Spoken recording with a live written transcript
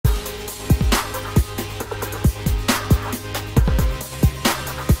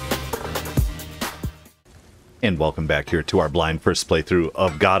And welcome back here to our blind first playthrough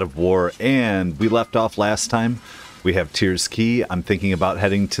of God of War. And we left off last time. We have Tyr's Key. I'm thinking about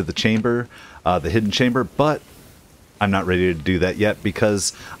heading to the chamber, the hidden chamber, but I'm not ready to do that yet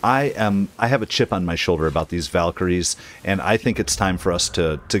because I have a chip on my shoulder about these Valkyries, and I think it's time for us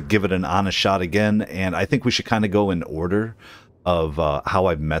to give it an honest shot again. And I think we should kind of go in order of how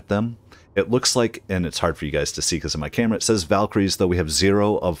I've met them. It looks like, and it's hard for you guys to see because of my camera, it says Valkyries, though we have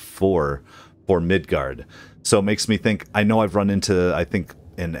 0 of 4 for Midgard. So it makes me think, I know I've run into, I think,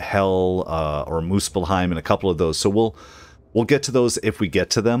 in Hell or Muspelheim and a couple of those. So we'll get to those if we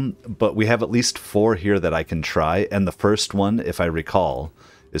get to them. But we have at least 4 here that I can try. And the first one, if I recall,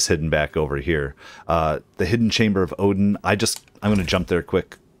 is hidden back over here. The Hidden Chamber of Odin. I'm going to jump there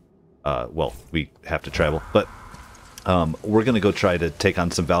quick. Well, we have to travel. But we're going to go try to take on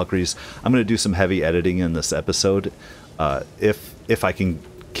some Valkyries. I'm going to do some heavy editing in this episode. If I can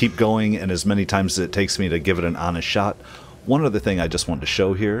keep going and as many times as it takes me to give it an honest shot. One other thing I just want to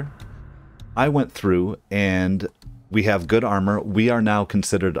show here. I went through and we have good armor. We are now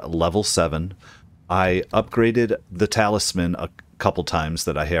considered level 7. I upgraded the talisman a couple times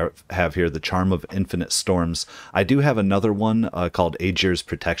that I have here, the Charm of Infinite Storms. I do have another one called Aegir's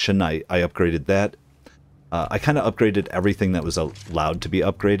Protection. I upgraded that. I kind of upgraded everything that was allowed to be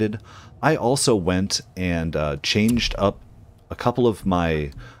upgraded. I also went and changed up a couple of my,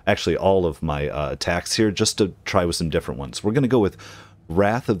 actually all of my attacks here, just to try with some different ones. We're going to go with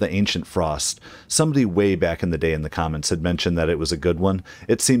Wrath of the Ancient Frost. Somebody way back in the day in the comments had mentioned that it was a good one.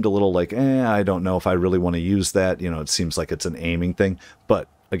 It seemed a little like, I don't know if I really want to use that. You know, it seems like it's an aiming thing. But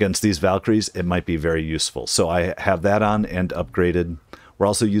against these Valkyries, it might be very useful. So I have that on and upgraded. We're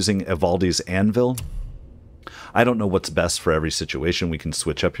also using Evaldi's Anvil. I don't know what's best for every situation. We can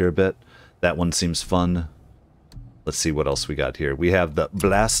switch up here a bit. That one seems fun. Let's see what else we got here. We have the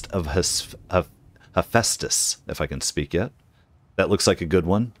Blast of Hephaestus, if I can speak yet. That looks like a good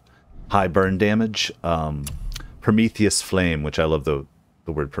one. High burn damage. Prometheus Flame, which I love the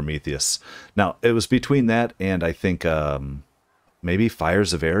word Prometheus. Now, it was between that and I think maybe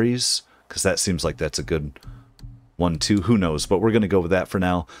Fires of Ares, because that seems like that's a good one too. Who knows? But we're going to go with that for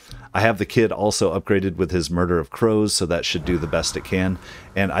now. I have the kid also upgraded with his Murder of Crows, so that should do the best it can.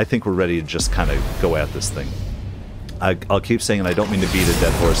 And I think we're ready to just kind of go at this thing. I'll keep saying, and I don't mean to beat a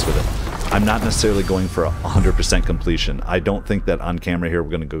dead horse with it. I'm not necessarily going for 100% completion. I don't think that on camera here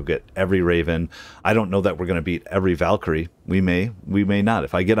we're going to go get every Raven. I don't know that we're going to beat every Valkyrie. We may not.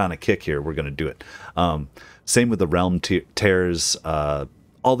 If I get on a kick here, we're going to do it. Same with the Realm Tears,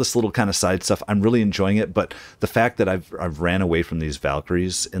 all this little kind of side stuff. I'm really enjoying it, but the fact that I've ran away from these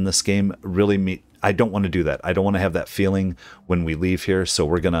Valkyries in this game really I don't want to do that. I don't want to have that feeling when we leave here, so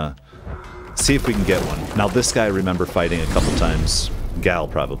we're going to see if we can get one. Now, this guy I remember fighting a couple times. Gal,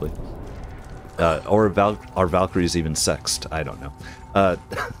 probably. Or are Valkyries even sexed? I don't know.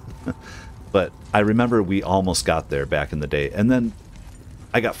 But I remember we almost got there back in the day. And then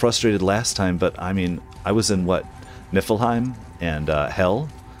I got frustrated last time, but I mean, I was in what? Niflheim and Hell,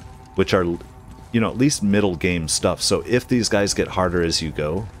 which are, you know, at least middle game stuff. So if these guys get harder as you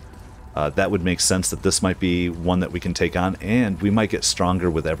go, that would make sense that this might be one that we can take on, and we might get stronger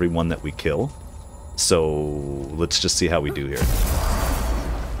with every one that we kill. So let's just see how we do here.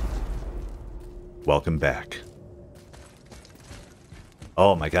 Welcome back.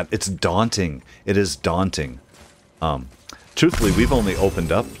 Oh my god, it's daunting. It is daunting. Truthfully, we've only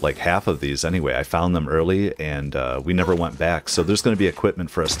opened up like half of these anyway. I found them early, and we never went back. So there's going to be equipment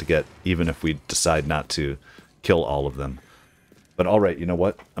for us to get, even if we decide not to kill all of them. But all right, you know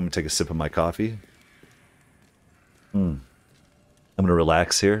what? I'm going to take a sip of my coffee. I'm going to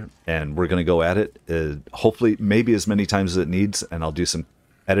relax here, and we're going to go at it. Hopefully, maybe as many times as it needs, and I'll do some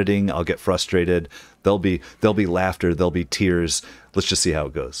editing. I'll get frustrated. There'll be laughter. There'll be tears. Let's just see how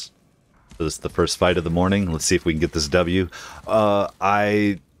it goes. So this is the first fight of the morning. Let's see if we can get this W.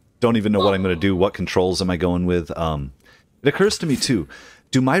 I don't even know what I'm going to do. What controls am I going with? It occurs to me, too.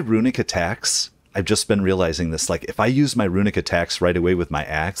 Do my runic attacks... I've just been realizing this, like, if I use my runic attacks right away with my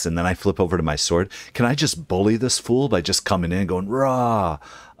axe and then I flip over to my sword, can I just bully this fool by just coming in and going, rah?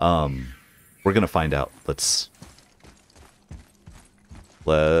 We're going to find out. Let's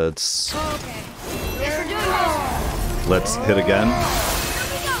hit again.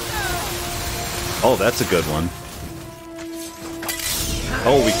 Oh, that's a good one.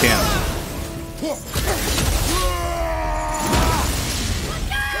 Oh, we can't.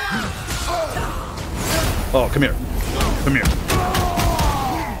 Oh, come here. Come here.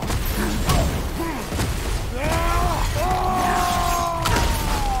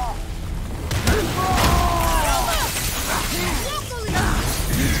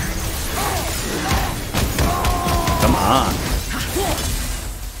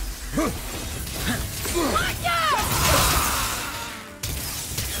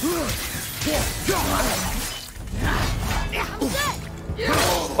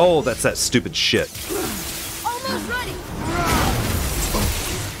 Oh, that's that stupid shit. Almost ready.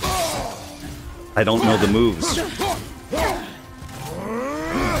 I don't know the moves.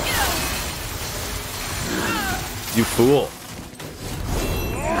 You fool.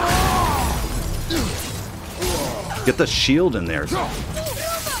 Get the shield in there.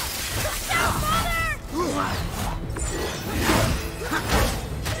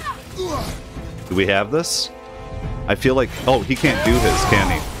 Do we have this? I feel like... Oh, he can't do his, can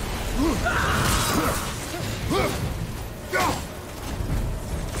he?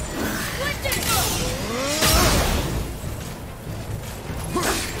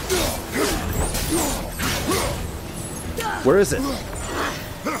 Where is it?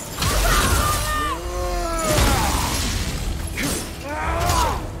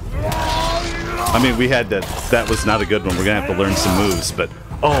 I mean, we had to... That was not a good one. We're gonna have to learn some moves, but...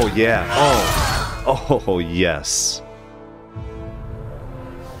 Oh, yeah. Oh, yes.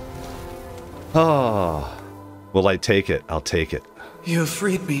 Oh. Will I take it? I'll take it. You have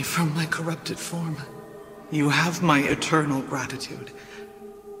freed me from my corrupted form. You have my eternal gratitude.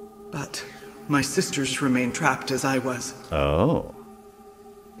 But my sisters remain trapped as I was. Oh.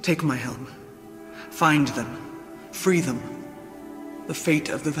 Take my helm. Find them. Free them. The fate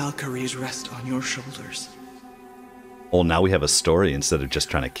of the Valkyries rests on your shoulders. Oh, now we have a story instead of just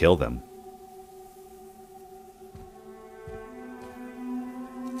trying to kill them.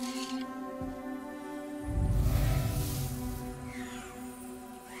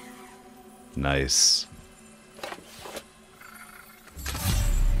 Nice.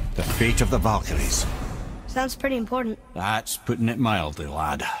 The fate of the Valkyries. Sounds pretty important. That's putting it mildly,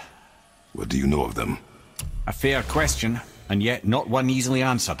 lad. What do you know of them? A fair question, and yet not one easily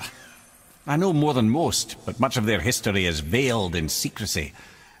answered. I know more than most, but much of their history is veiled in secrecy.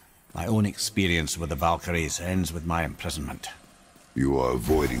 My own experience with the Valkyries ends with my imprisonment. You are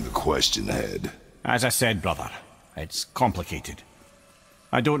avoiding the question ahead. As I said, brother, it's complicated.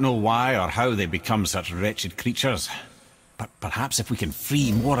 I don't know why or how they become such wretched creatures, but perhaps if we can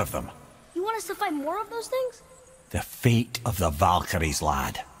free more of them. You want us to fight more of those things? The fate of the Valkyries,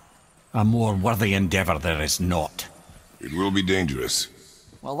 lad. A more worthy endeavor there is not. It will be dangerous.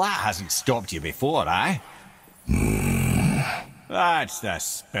 Well, that hasn't stopped you before, eh? That's the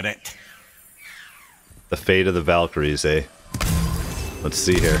spirit. The fate of the Valkyries, eh? Let's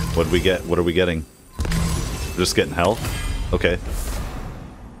see here. What do we get? What are we getting? We're just getting health? Okay.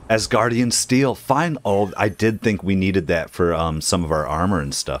 Asgardian steel. Fine. Oh, I did think we needed that for some of our armor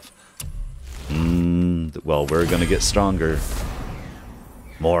and stuff. Well, we're gonna get stronger.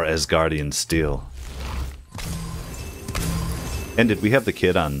 More Asgardian steel. And did we have the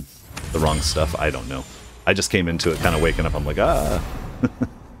kid on the wrong stuff? I don't know. I just came into it kind of waking up. I'm like, ah.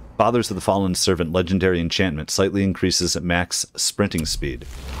 Fathers of the Fallen Servant, legendary enchantment. Slightly increases at max sprinting speed.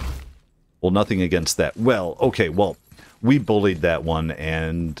 Well, nothing against that. Well, okay, well, we bullied that one,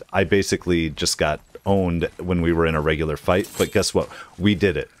 and I basically just got owned when we were in a regular fight. But guess what? We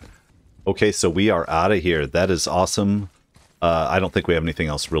did it. Okay, so we are out of here. That is awesome. I don't think we have anything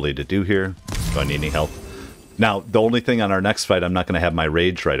else really to do here. Do I need any help? Now, the only thing on our next fight, I'm not going to have my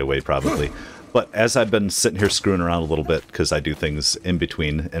rage right away, probably. But as I've been sitting here screwing around a little bit, because I do things in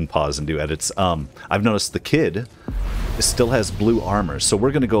between and pause and do edits, I've noticed the kid still has blue armor, so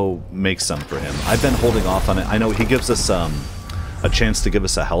we're going to go make some for him. I've been holding off on it. I know he gives us a chance to give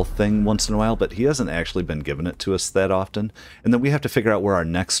us a health thing once in a while, but he hasn't actually been giving it to us that often. And then we have to figure out where our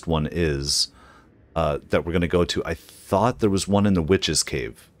next one is that we're going to go to. I thought there was one in the Witch's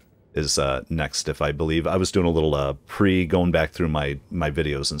Cave is next, if I believe. I was doing a little going back through my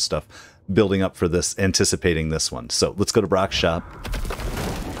videos and stuff, building up for this, anticipating this one. So let's go to Brock's shop.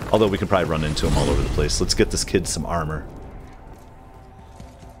 Although we can probably run into him all over the place. Let's get this kid some armor.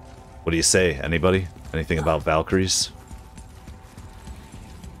 What do you say? Anybody? Anything about Valkyries?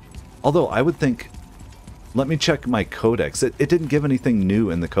 Although I would think... Let me check my codex. It didn't give anything new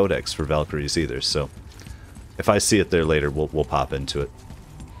in the codex for Valkyries either, so... If I see it there later, we'll pop into it.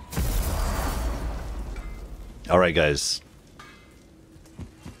 Alright, guys.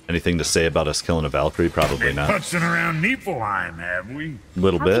 Anything to say about us killing a Valkyrie? Probably not. Putzing around Niflheim, have we?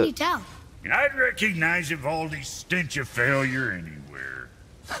 Little How bit. can you tell? I'd recognize Ivaldi's stench of failure anywhere.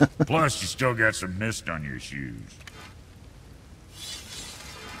 Plus, you still got some mist on your shoes.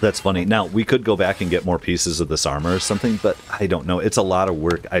 That's funny. Now, we could go back and get more pieces of this armor or something, but I don't know. It's a lot of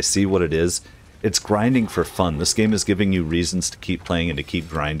work. I see what it is. It's grinding for fun. This game is giving you reasons to keep playing and to keep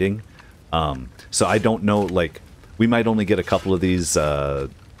grinding. So I don't know, like, we might only get a couple of these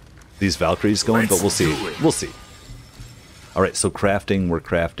Valkyries going, but we'll see. We'll see. All right, so crafting, we're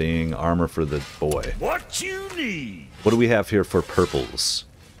crafting armor for the boy. What you need? What do we have here for purples?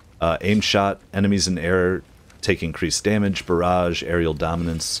 Aim shot, enemies in air take increased damage, barrage, aerial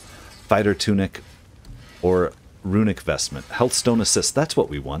dominance, fighter tunic, or runic vestment. Health stone assist, that's what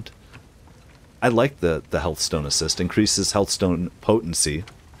we want. I like the health stone assist. Increases health stone potency.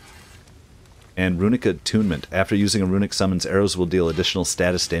 And runic attunement. After using a runic summons, arrows will deal additional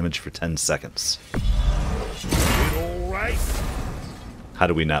status damage for 10 seconds. Alright. How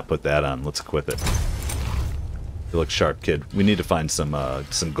do we not put that on? Let's equip it. You look sharp, kid. We need to find some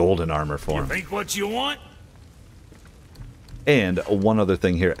golden armor for You him. think what you want? And one other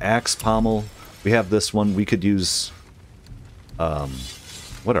thing here. Axe pommel. We have this one. We could use...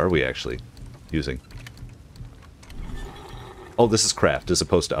 what are we actually using? Oh, this is craft as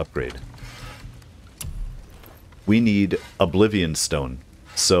opposed to upgrade. We need Oblivion Stone.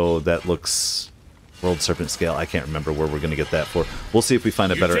 So that looks... World Serpent Scale. I can't remember where we're going to get that for. We'll see if we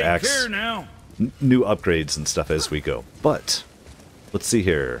find a better take axe. care now. New upgrades and stuff as we go. But, let's see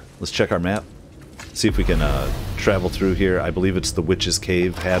here. Let's check our map. See if we can travel through here. I believe it's the Witch's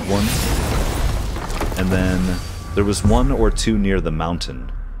Cave had one. And then there was one or two near the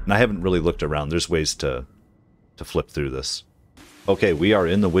mountain. And I haven't really looked around. There's ways to flip through this. Okay, we are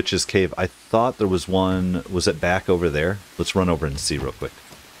in the Witch's Cave. I thought there was one... Was it back over there? Let's run over and see real quick.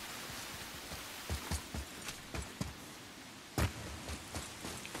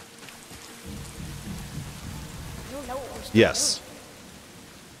 Yes.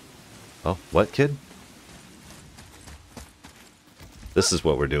 Oh, what, kid? This is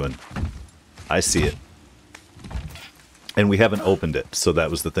what we're doing. I see it. And we haven't opened it, so that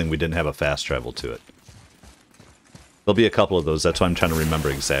was the thing. We didn't have a fast travel to it. There'll be a couple of those. That's why I'm trying to remember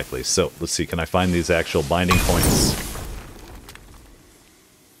exactly. So, let's see. Can I find these actual binding points?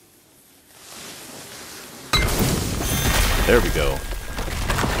 There we go.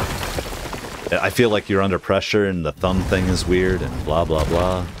 I feel like you're under pressure and the thumb thing is weird and blah, blah,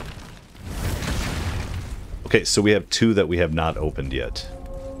 blah. Okay, so we have two that we have not opened yet.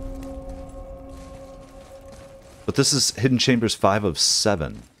 But this is Hidden Chambers 5 of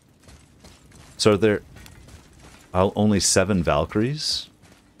 7. So are there only 7 Valkyries?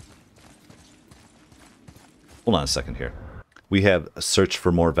 Hold on a second here. We have a search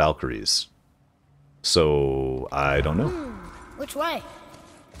for more Valkyries. So, I don't know. Which way?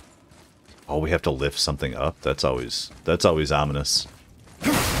 Oh, we have to lift something up? That's always ominous.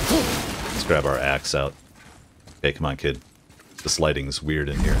 Let's grab our axe out. Okay, come on, kid. This lighting's weird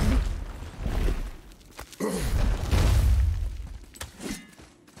in here.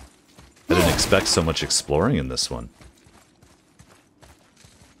 I didn't expect so much exploring in this one.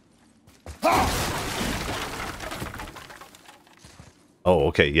 Oh,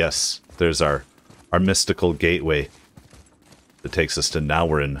 okay, yes. There's our mystical gateway that takes us to now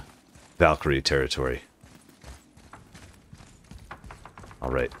we're in Valkyrie territory.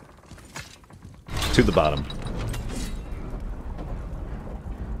 Alright. To the bottom.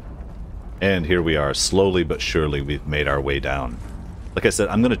 And here we are. Slowly but surely we've made our way down. Like I said,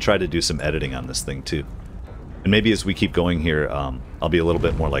 I'm going to try to do some editing on this thing too. And maybe as we keep going here, I'll be a little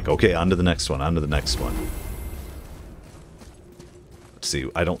bit more like, okay, on to the next one, on to the next one. Let's see,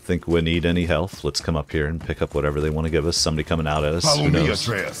 I don't think we need any health. Let's come up here and pick up whatever they want to give us. Somebody coming out at us. Follow Who me, knows?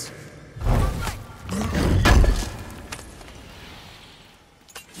 Atreus.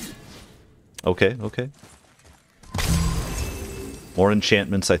 Okay, okay. More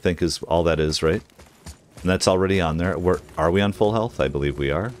enchantments, I think, is all that is, right? And that's already on there. Are we on full health? I believe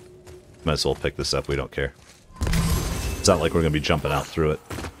we are. Might as well pick this up. We don't care. It's not like we're going to be jumping out through it.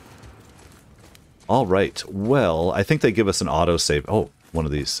 All right. Well, I think they give us an auto-save. Oh, one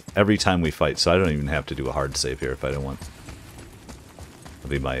of these. Every time we fight, so I don't even have to do a hard save here if I don't want. That'll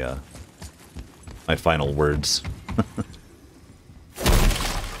be my, my final words.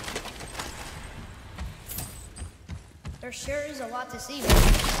 There sure is a lot to see.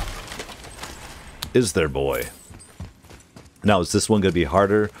 Is there, boy? Now, is this one going to be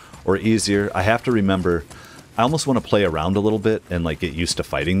harder or easier? I have to remember, I almost want to play around a little bit and like get used to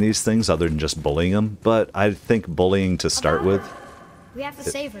fighting these things other than just bullying them, but I think bullying to start with. We have to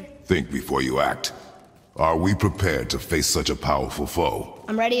save her. Think before you act. Are we prepared to face such a powerful foe?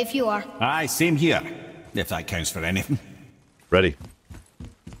 I'm ready if you are. Aye, same here, if that counts for anything. Ready?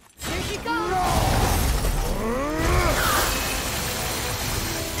 Here she goes!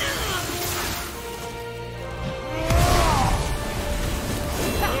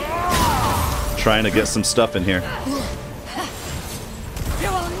 Trying to get some stuff in here.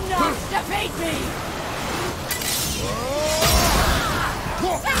 You will not defeat me!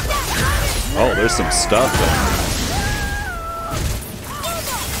 Oh, there's some stuff there.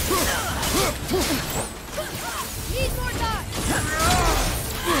 Need more time.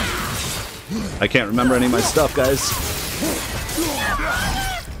 I can't remember any of my stuff, guys.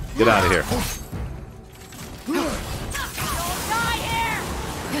 Get out of here.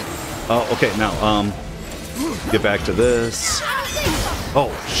 Oh, okay, now, get back to this. Oh,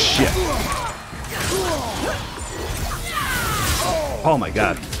 shit. Oh my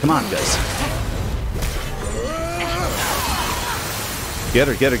god. Come on, guys. Get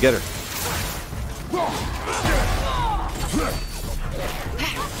her, get her, get her.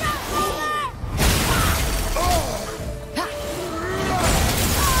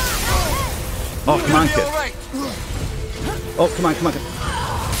 Oh, come on, kid. Oh, come on, come on.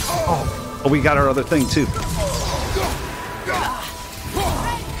 Oh, we got our other thing, too.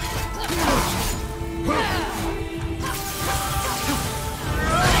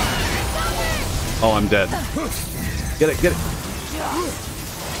 Oh, I'm dead. Get it, get it.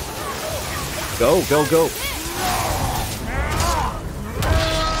 Go, go, go.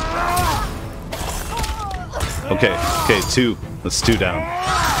 Okay, okay, two. That's two down.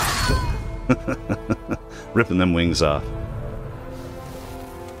 Ripping them wings off.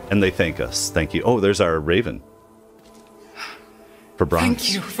 And they thank us. Thank you. Oh, there's our raven. For bronze.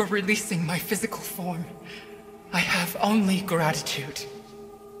 Thank you for releasing my physical form. I have only gratitude.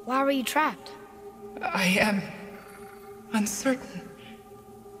 Why were you trapped? I am uncertain.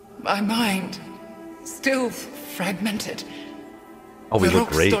 My mind still fragmented. Oh, we look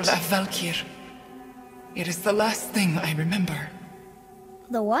great. Valkyrie. It is the last thing I remember.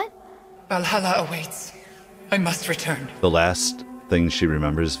 The what? Valhalla awaits. I must return. The last thing she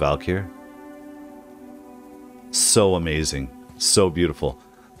remembers, Valkyrie. So amazing. So beautiful.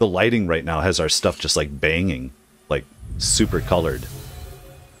 The lighting right now has our stuff just like banging. Like super colored.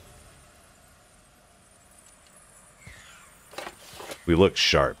 We look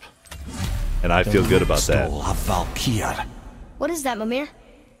sharp. And I feel good about that. A Valkyrie. What is that, Mimir?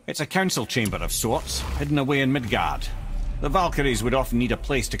 It's a council chamber of sorts, hidden away in Midgard. The Valkyries would often need a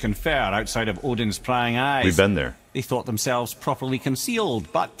place to confer outside of Odin's prying eyes. We've been there. They thought themselves properly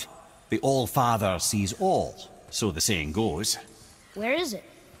concealed, but the All-Father sees all, so the saying goes. Where is it?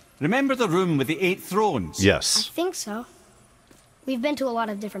 Remember the room with the 8 thrones? I Yes. think so. We've been to a lot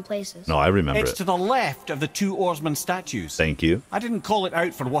of different places. No, I remember It's it. to the left of the 2 oarsman statues. Thank you. I didn't call it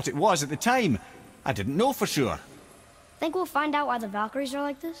out for what it was at the time. I didn't know for sure. Think we'll find out why the Valkyries are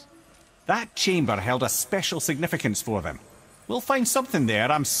like this? That chamber held a special significance for them. We'll find something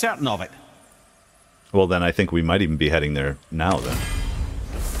there, I'm certain of it. Well, then I think we might even be heading there now, then.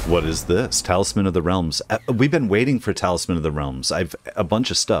 What is this? Talisman of the Realms. We've been waiting for Talisman of the Realms. I've a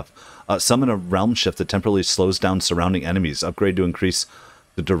bunch of stuff. Summon a realm shift that temporarily slows down surrounding enemies. Upgrade to increase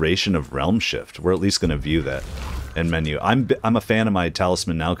the duration of realm shift. We're at least going to view that in menu. I'm a fan of my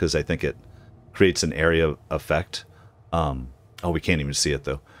talisman now because I think it creates an area effect. Oh, we can't even see it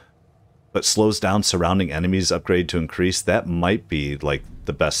though. But slows down surrounding enemies. Upgrade to increase. That might be like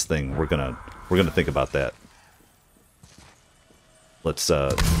the best thing. We're gonna think about that. Let's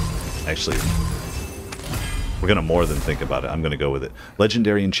actually, we're gonna more than think about it. I'm gonna go with it.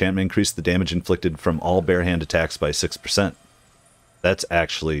 Legendary enchantment, increase the damage inflicted from all bare hand attacks by 6%. That's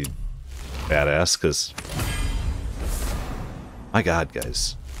actually badass because, my God,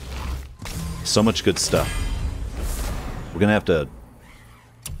 guys, so much good stuff. We're gonna have to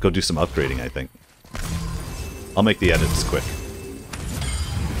go do some upgrading, I think. I'll make the edits quick.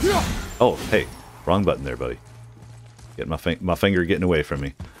 Oh, hey, wrong button there, buddy. Get my finger getting away from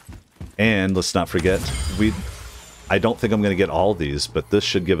me. And let's not forget, I don't think I'm going to get all these, but this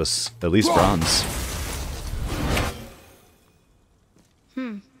should give us at least bronze.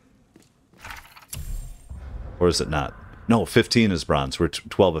 Or is it not? No, 15 is bronze. We're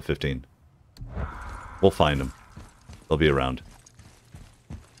 12 of 15. We'll find them. They'll be around.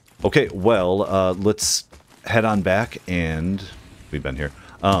 Okay, well, let's head on back, and we've been here.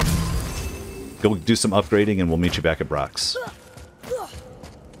 Go do some upgrading, and we'll meet you back at Brock's.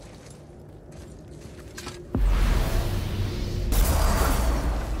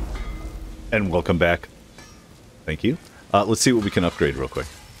 And welcome back. Thank you. Let's see what we can upgrade real quick.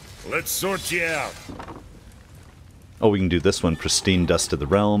 Let's sort you out. Oh, we can do this one. Pristine Dust of the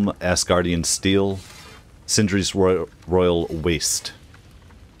Realm, Asgardian Steel, Sindri's Royal Waste.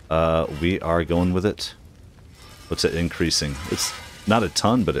 We are going with it. What's it increasing? It's not a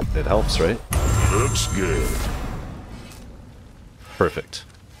ton, but it helps, right? Looks good. Perfect.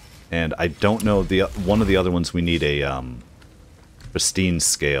 And I don't know, one of the other ones we need a pristine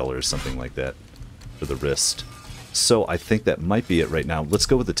scale or something like that for the wrist. So I think that might be it right now. Let's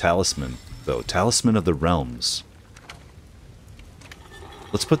go with the talisman, though. Talisman of the Realms.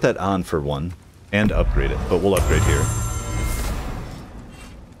 Let's put that on for one and upgrade it, but we'll upgrade here.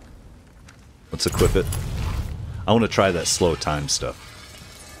 Let's equip it. I want to try that slow time stuff.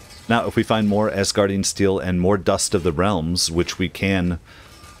 Now, if we find more Asgardian steel and more dust of the realms, which we can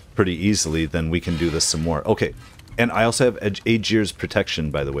pretty easily, then we can do this some more. Okay, and I also have Aegir's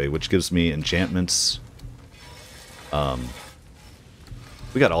protection, by the way, which gives me enchantments.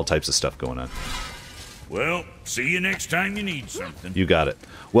 We got all types of stuff going on. Well, see you next time you need something. You got it.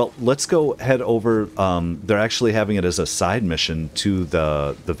 Well, let's go head over. They're actually having it as a side mission to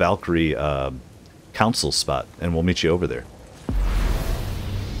the Valkyrie council spot, and we'll meet you over there.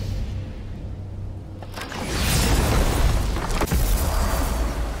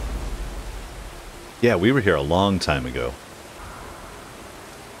 Yeah, we were here a long time ago.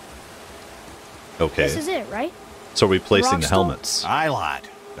 Okay. This is it, right? So we're replacing the Rockstone? helmets. Aye, lad.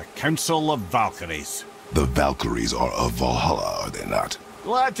 The Council of Valkyries. The Valkyries are of Valhalla, are they not?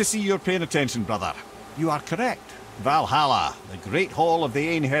 Glad to see you're paying attention, brother. You are correct. Valhalla, the great hall of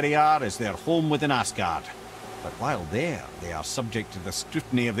the Einherjar, is their home within Asgard. But while there, they are subject to the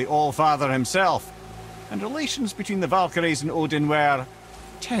scrutiny of the All-Father himself. And relations between the Valkyries and Odin were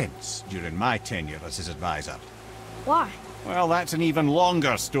tense during my tenure as his advisor. Why? Well, that's an even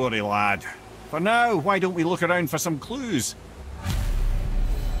longer story, lad. For now, why don't we look around for some clues?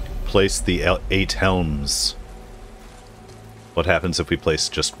 Place the 8 helms. What happens if we place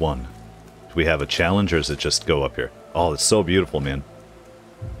just one? Do we have a challenge, or does it just go up here? Oh, it's so beautiful, man.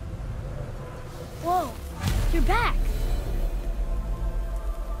 Whoa, you're back.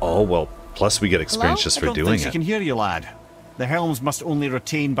 Oh, well, plus we get experience Hello? just I for don't doing think she it. can hear you, lad. The helms must only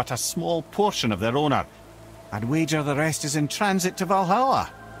retain but a small portion of their owner. I'd wager the rest is in transit to Valhalla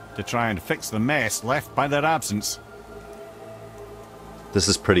to try and fix the mess left by their absence. This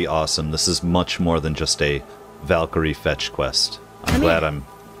is pretty awesome. This is much more than just a Valkyrie fetch quest. I'm Come glad here. I'm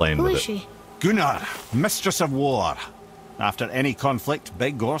playing Who with is it. she? Gunnr, Mistress of War. After any conflict,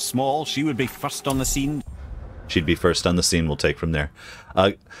 big or small, she would be first on the scene. She'd be first on the scene. We'll take from there.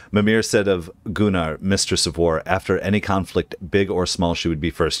 Mimir said of Gunnr, Mistress of War, after any conflict, big or small, she would be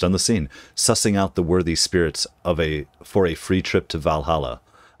first on the scene, sussing out the worthy spirits for a free trip to Valhalla.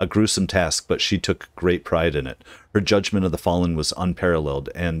 A gruesome task, but she took great pride in it. Her judgment of the fallen was unparalleled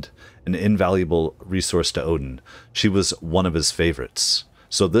and an invaluable resource to Odin. She was one of his favorites.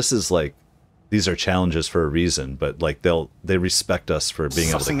 So this is like, these are challenges for a reason, but like they respect us for being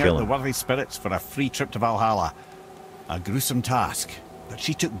able to Sussing kill out the him. worthy spirits for a free trip to Valhalla. A gruesome task, but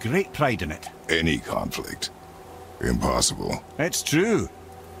she took great pride in it. Any conflict. Impossible. It's true.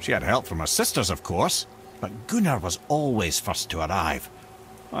 She had help from her sisters, of course, but Gunnr was always first to arrive.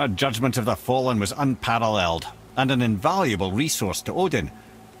 Her judgment of the fallen was unparalleled, and an invaluable resource to Odin.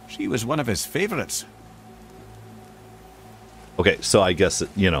 She was one of his favorites. Okay, so I guess,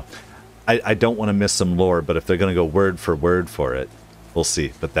 you know, I don't want to miss some lore, but if they're going to go word for it, we'll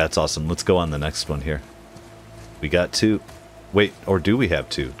see. But that's awesome. Let's go on the next one here. We got 2. Wait, or do we have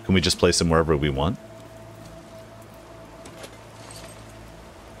 2? Can we just place them wherever we want?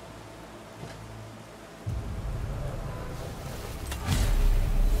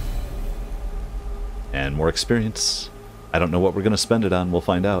 And more experience. I don't know what we're going to spend it on. We'll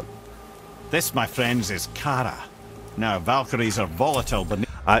find out. This, my friends, is Kara. Now, Valkyries are volatile, but...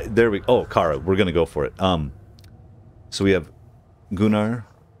 There we... Oh, Kara. We're going to go for it. So we have Gunnr,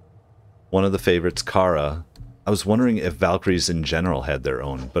 one of the favorites, Kara. I was wondering if Valkyries in general had their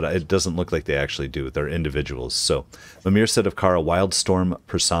own, but it doesn't look like they actually do. They're individuals. So, Mimir said of Kara, wild storm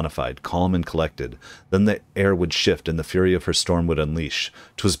personified, calm and collected. Then the air would shift and the fury of her storm would unleash.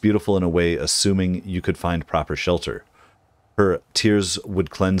 'Twas beautiful in a way, assuming you could find proper shelter. Her tears would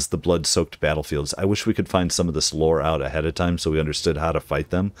cleanse the blood-soaked battlefields. I wish we could find some of this lore out ahead of time so we understood how to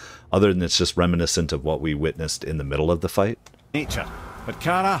fight them, other than it's just reminiscent of what we witnessed in the middle of the fight. Nature. But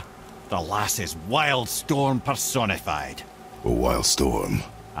Kara, the lass is wild storm personified. A wild storm.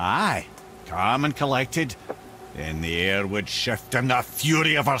 Aye, calm and collected. Then the air would shift and the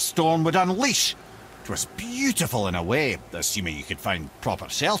fury of her storm would unleash. 'Twas beautiful in a way, assuming you could find proper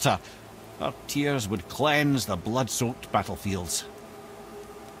shelter. Her tears would cleanse the blood-soaked battlefields.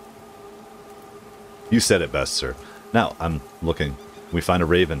 You said it best, sir. Now, I'm looking. We find a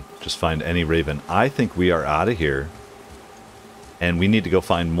raven. Just find any raven. I think we are out of here. And we need to go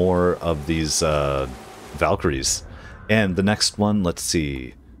find more of these Valkyries. And the next one, let's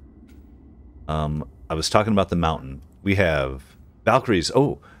see. I was talking about the mountain. We have Valkyries.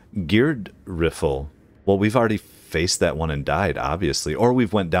 Oh, Geirdriful. Well, we've already faced that one and died, obviously. Or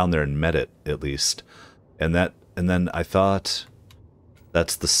we've went down there and met it, at least. And then I thought...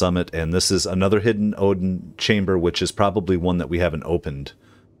 That's the summit, and this is another hidden Odin chamber, which is probably one that we haven't opened.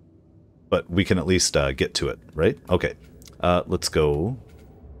 But we can at least get to it, right? Okay. Let's go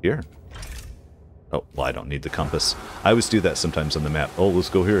here. Oh, well, I don't need the compass. I always do that sometimes on the map. Oh, let's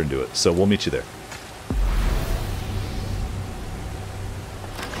go here and do it. So we'll meet you there.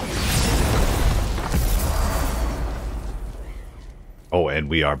 Oh, and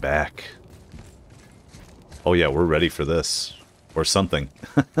we are back. Oh yeah, we're ready for this. Or something.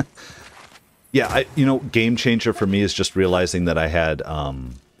 Yeah, you know, game changer for me is just realizing that I had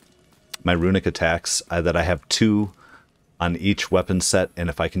my runic attacks, that I have 2 on each weapon set, and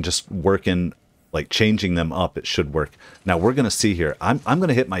if I can just work in, like, changing them up, it should work. Now, we're going to see here. I'm going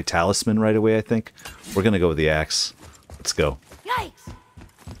to hit my talisman right away, I think. We're going to go with the axe. Let's go. Yikes!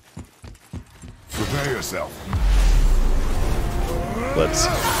 Prepare yourself. Let's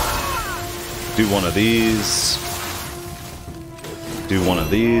do one of these. Do one of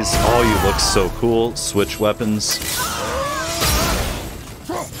these. Oh, you look so cool. Switch weapons.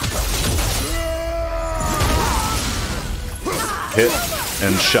 Hit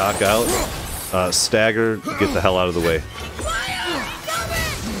and shock out. Stagger. Get the hell out of the way.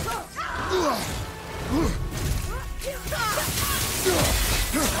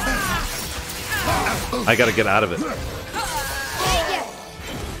 I gotta get out of it.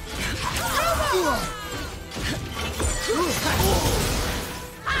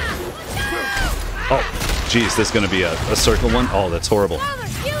 Oh, geez, this is gonna be a circle one? Oh, that's horrible.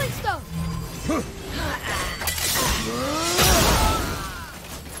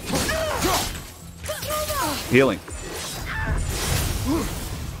 Healing.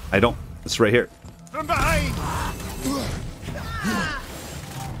 I don't. It's right here. From behind.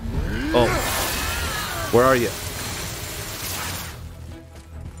 Oh. Where are you?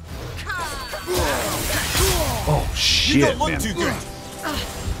 Oh, shit, man.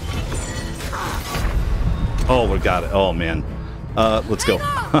 Oh, we got it. Oh, man. Let's go.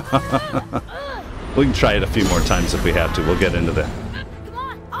 We can try it a few more times if we have to. We'll get into that.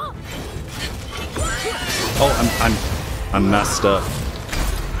 Oh, I'm messed up.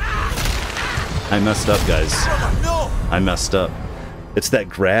 I messed up, guys. I messed up. It's that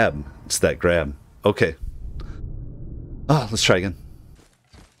grab. It's that grab. Okay. Oh, let's try again.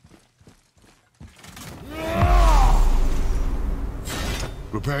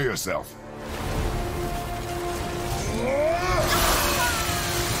 Prepare yourself.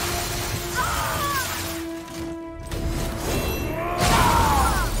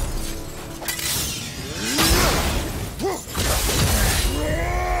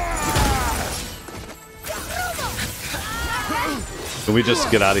 Can we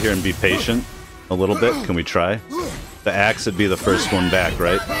just get out of here and be patient a little bit? Can we try? The axe would be the first one back,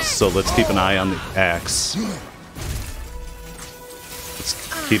 right? So let's keep an eye on the axe.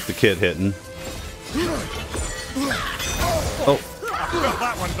 Let's keep the kid hitting. Oh.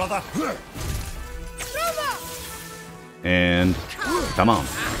 That one, brother. And come on.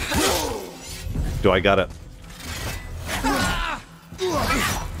 Do I got it?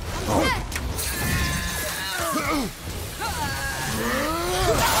 Oh.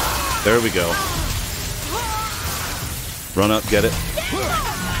 There we go. Run up, get it.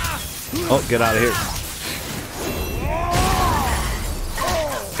 Oh, get out of here.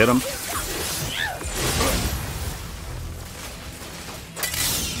 Hit him.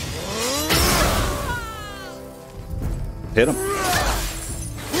 Hit him.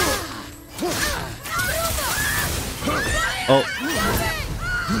 Oh.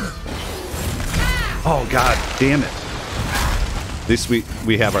 Oh, God damn it. At least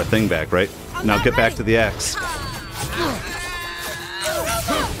we have our thing back, right? Now get back to the axe.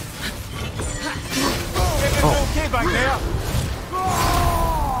 Oh. Okay back there.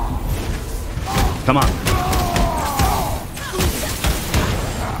 Come on.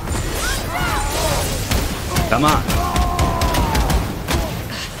 Come on.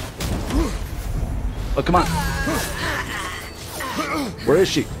 Oh, come on. Where is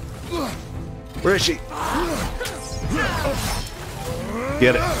she? Where is she?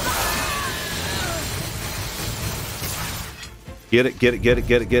 Get it. Get it, get it, get it,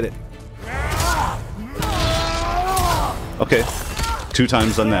 get it, get it. Okay. 2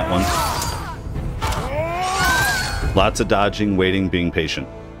 times on that one. Lots of dodging, waiting, being patient.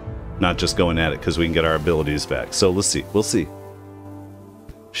 Not just going at it because we can get our abilities back. So let's see. We'll see.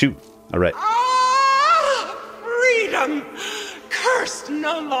 Shoot. All right. Ah! Freedom! Cursed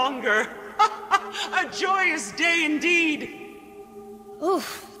no longer. A joyous day indeed.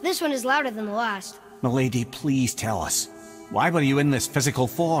 Oof, this one is louder than the last. Milady, please tell us. Why were you in this physical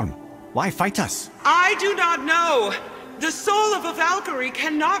form? Why fight us? I do not know. The soul of a Valkyrie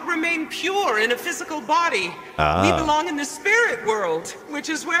cannot remain pure in a physical body. We belong in the spirit world, which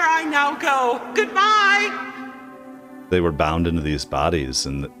is where I now go. Goodbye! They were bound into these bodies,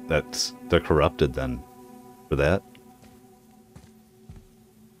 and they're corrupted then for that.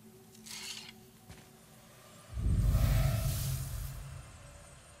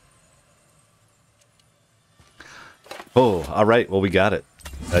 Oh, all right. Well, we got it.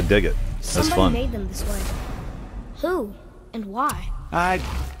 I dig it. That's Somebody fun. made them this way. Who and why? I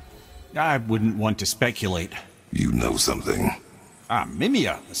wouldn't want to speculate. You know something. I'm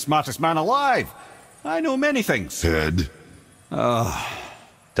Mimir, the smartest man alive. I know many things. Head? Tell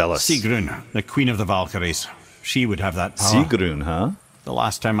us. Sigrun, the queen of the Valkyries. She would have that power. Sigrun, huh? The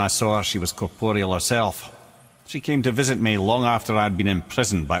last time I saw her, she was corporeal herself. She came to visit me long after I'd been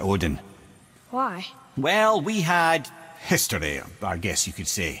imprisoned by Odin. Why? Well, we had history, I guess you could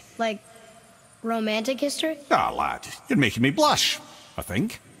say. Like, romantic history? Ah, lad, you're making me blush, I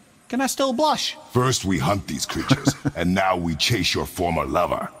think. Can I still blush? First we hunt these creatures, and now we chase your former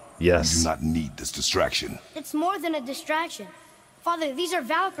lover. Yes. You do not need this distraction. It's more than a distraction. Father, these are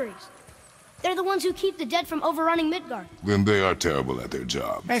Valkyries. They're the ones who keep the dead from overrunning Midgard. Then they are terrible at their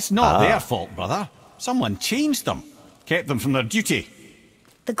job. It's not their fault, brother. Someone changed them. Kept them from their duty.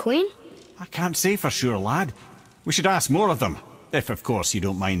 The Queen? I can't say for sure, lad. We should ask more of them. If, of course, you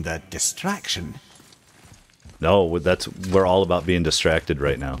don't mind the distraction. No, we're all about being distracted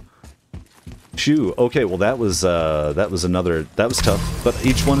right now. Phew. Okay, well that was tough, but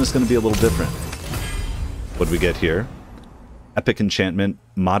each one is going to be a little different. What do we get here? Epic enchantment,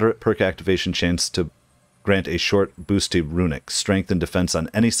 moderate perk activation chance to grant a short boost to runic, strength and defense on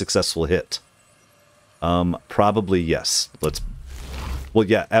any successful hit. Probably yes. Well,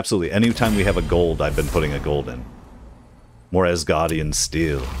 yeah, absolutely. Anytime we have a gold, I've been putting a gold in. More Asgardian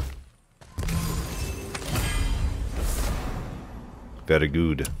steel. Very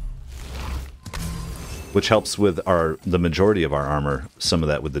good. Which helps with the majority of our armor. Some of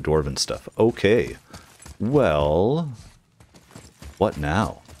that with the dwarven stuff. Okay. Well, what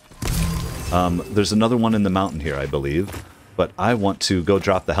now? There's another one in the mountain here, I believe. But I want to go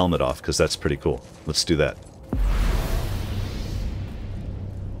drop the helmet off, because that's pretty cool. Let's do that.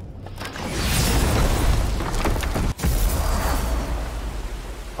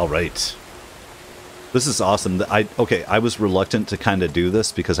 All right. This is awesome. I was reluctant to kind of do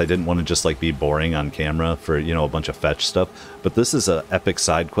this because I didn't want to just like be boring on camera for, you know, a bunch of fetch stuff. But this is an epic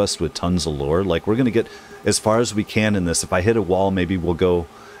side quest with tons of lore. Like, we're going to get as far as we can in this. If I hit a wall, maybe we'll go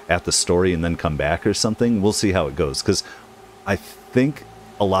at the story and then come back or something. We'll see how it goes. Because I think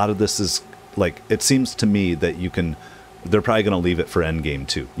a lot of this is, like, it seems to me that they're probably going to leave it for endgame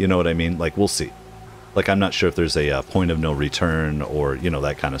too. You know what I mean? Like, we'll see. Like, I'm not sure if there's a point of no return or, you know,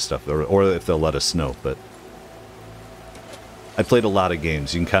 that kind of stuff. Or if they'll let us know, but I played a lot of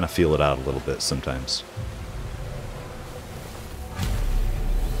games. You can kind of feel it out a little bit sometimes.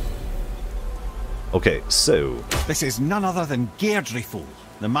 Okay, so This is none other than Geirdriful,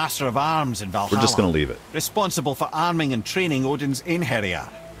 the master of arms in Valhalla. we're just going to leave it. Responsible for arming and training Odin's Einherjar.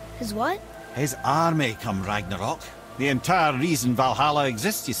 His what? His army come Ragnarok. The entire reason Valhalla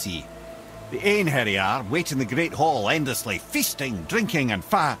exists, you see. The Einherjar wait in the Great Hall endlessly, feasting, drinking, and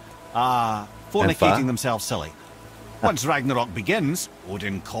fornicating themselves silly. Once Ragnarok begins,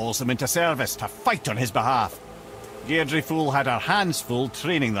 Odin calls them into service to fight on his behalf. Geirdriful had her hands full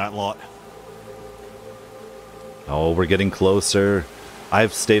training that lot. Oh, we're getting closer.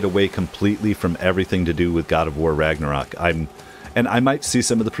 I've stayed away completely from everything to do with God of War Ragnarok. And I might see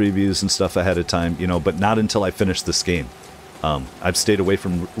some of the previews and stuff ahead of time, you know, but not until I finish this game. I've stayed away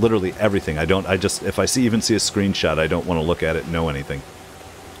from literally everything. If I even see a screenshot, I don't want to look at it and know anything.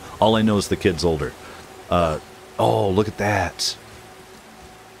 All I know is the kid's older. Oh, look at that.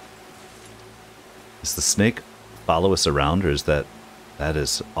 Does the snake follow us around, or is that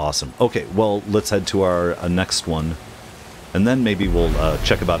is awesome. Okay, well, let's head to our next one. And then maybe we'll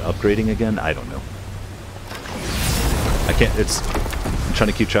check about upgrading again. I don't know. I'm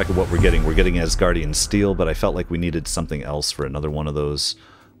trying to keep track of what we're getting. We're getting Asgardian steel, but I felt like we needed something else for another one of those.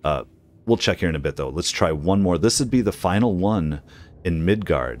 We'll check here in a bit, though. Let's try one more. This would be the final one in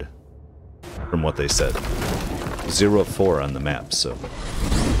Midgard, from what they said. 0 of 4 on the map, so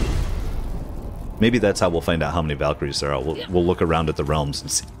maybe that's how we'll find out how many Valkyries there are. We'll look around at the realms and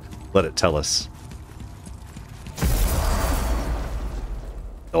see. Let it tell us.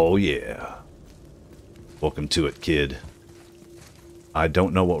 Oh, yeah. Welcome to it, kid. I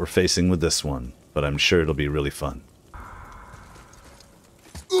don't know what we're facing with this one, but I'm sure it'll be really fun.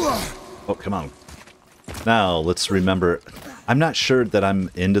 Oh, come on. Now, let's remember... I'm not sure that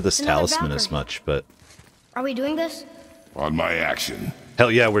I'm into this Another talisman Valkyrie. as much, but... Are we doing this? On my action.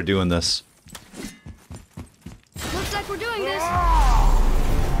 Hell yeah, we're doing this. Looks like we're doing this.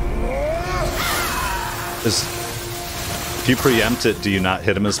 If you preempt it, do you not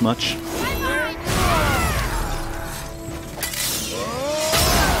hit him as much?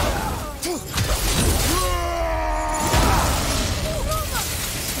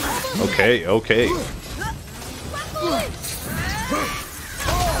 Okay, okay.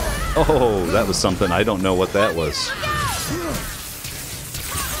 Oh, that was something. I don't know what that was.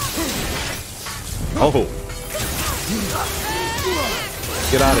 Oh.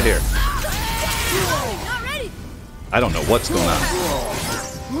 Get out of here. I don't know what's going on.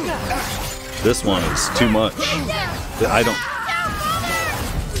 This one is too much. I don't...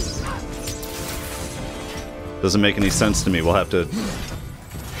 Doesn't make any sense to me. We'll have to...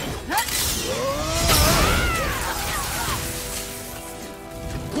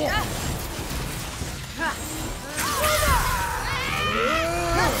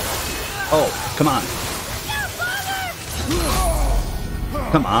 Oh, come on.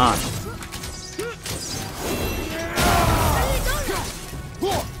 Come on.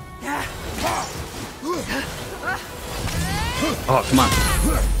 Oh, come on.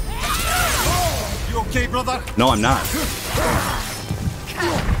 You okay, brother? No, I'm not.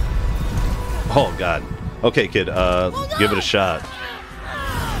 Oh, God. Okay, kid, give it a shot.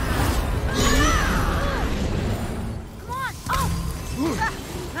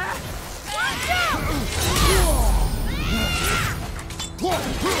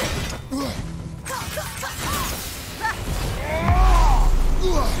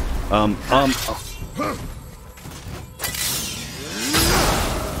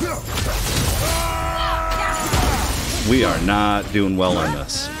 We are not doing well on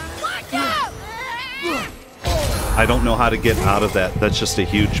this. I don't know how to get out of that. That's just a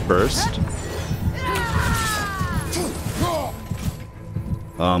huge burst.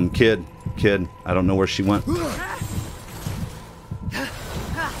 Kid, I don't know where she went.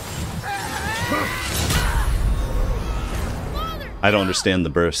 I don't understand the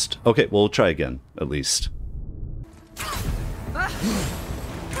burst. Okay, well, we'll try again, at least.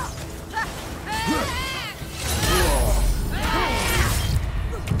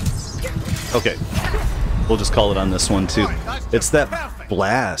 Okay, we'll just call it on this one, too. It's that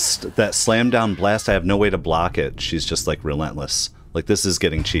blast, that slam down blast. I have no way to block it. She's just, like, relentless. Like, this is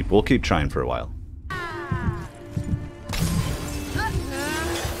getting cheap. We'll keep trying for a while.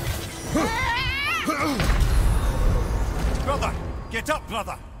 Brother, get up,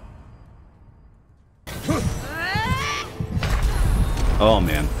 brother. Oh,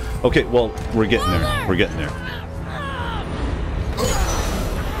 man. Okay, well, we're getting there. We're getting there.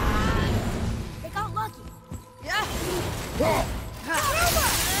 They got lucky.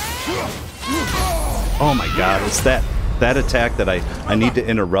 Oh, my God. It's that attack that I need to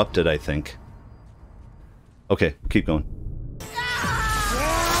interrupt it, I think. Okay, keep going.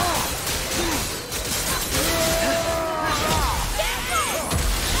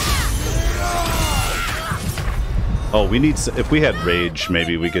 Oh, we need... If we had rage,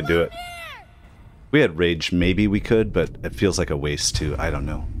 maybe we could do it. If we had rage, maybe we could, but it feels like a waste, too. I don't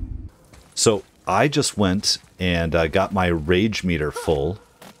know. So, I just went and got my rage meter full.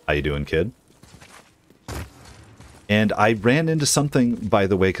 How you doing, kid? And I ran into something, by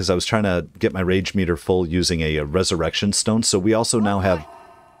the way, because I was trying to get my rage meter full using a resurrection stone. So we also now have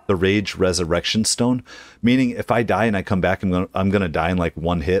the rage resurrection stone, meaning if I die and I come back, I'm gonna die in like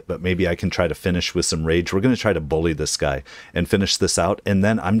one hit, but maybe I can try to finish with some rage. We're gonna try to bully this guy and finish this out, and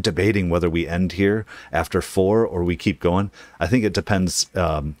then I'm debating whether we end here after 4 or we keep going. I think it depends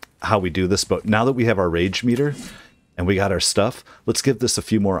how we do this, but now that we have our rage meter and we got our stuff, let's give this a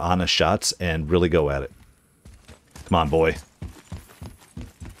few more honest shots and really go at it. Come on, boy.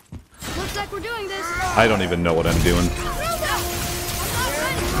 Looks like we're doing this. I don't even know what I'm doing.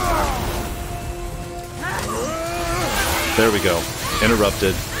 There we go.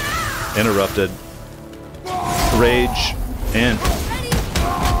 Interrupted. Interrupted. Rage. And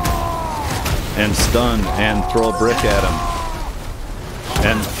stun. And throw a brick at him.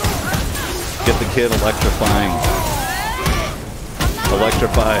 And get the kid electrifying.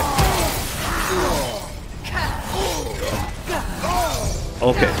 Electrify.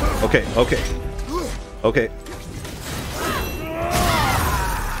 Okay. Okay. Okay. Okay.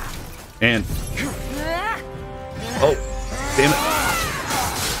 And... Oh. Damn it.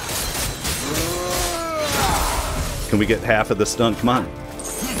 Can we get half of the stun? Come on.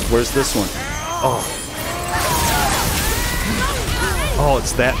 Where's this one? Oh. Oh,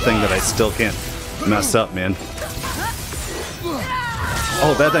 it's that thing that I still can't mess up, man.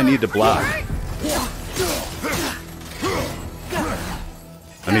 Oh, that I need to block.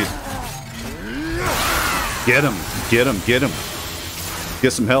 I need... Get him! Get him! Get him!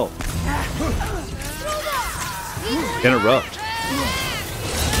 Get some help. Interrupt.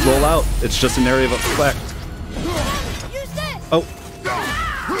 Roll out. It's just an area of effect. Oh.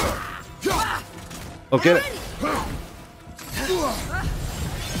 Oh, get it.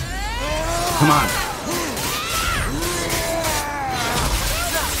 Come on.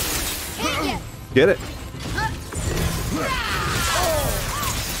 Get it.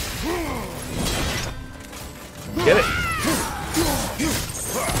 Get it.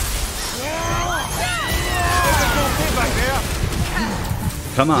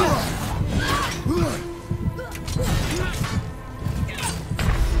 Come on.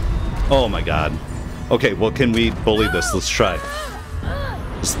 Oh my god. Okay, well, can we bully this? Let's try.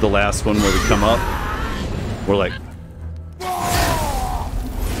 This is the last one where we come up. We're like...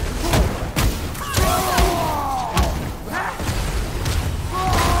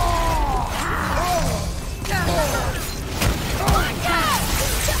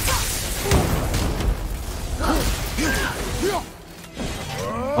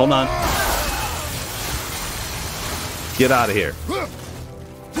 Hold on. Get out of here.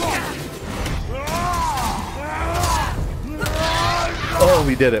 Oh,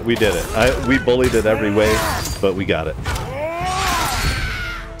 we did it. We did it. We bullied it every way, but we got it.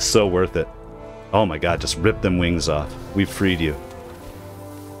 So worth it. Oh my god, just rip them wings off. We freed you.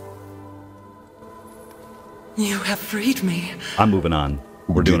 You have freed me. I'm moving on.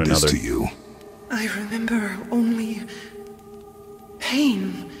 We're doing another. To you? I remember only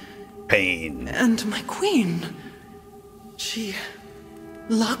pain. Pain. And my queen. She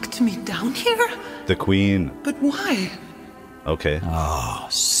locked me down here? The queen. But why? Okay. Ah,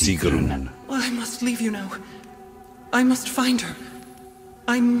 Sigrun. I must leave you now. I must find her.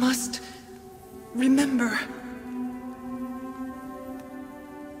 I must remember.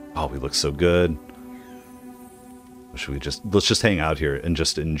 Oh, we look so good. Should we let's just hang out here and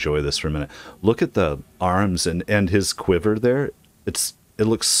just enjoy this for a minute. Look at the arms and his quiver there. It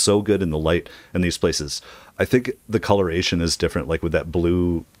looks so good in the light in these places. I think the coloration is different, like with that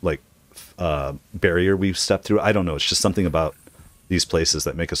blue barrier we've stepped through. I don't know. It's just something about these places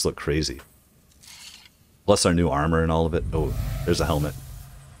that make us look crazy. Plus our new armor and all of it. Oh, there's a helmet.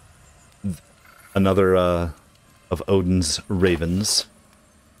 Another of Odin's ravens.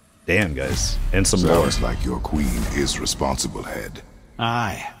 Damn, guys. And some more. Sounds like your queen is responsible, head.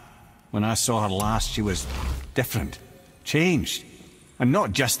 Aye. When I saw her last, she was different. Changed. And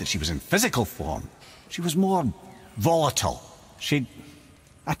not just that she was in physical form. She was more volatile.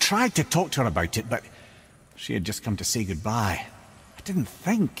 I tried to talk to her about it, but she had just come to say goodbye. I didn't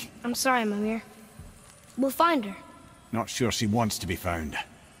think. I'm sorry, Mimir. We'll find her. Not sure she wants to be found.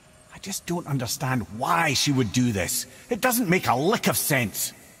 I just don't understand why she would do this. It doesn't make a lick of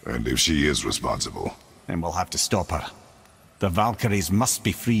sense. And if she is responsible? Then we'll have to stop her. The Valkyries must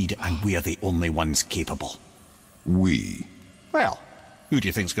be freed, and we're the only ones capable. We? Well, who do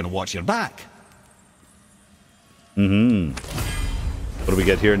you think's going to watch your back? What do we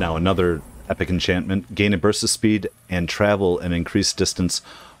get here now? Another epic enchantment. Gain a burst of speed and travel an increased distance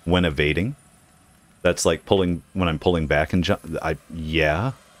when evading. That's like when I'm pulling back and jump.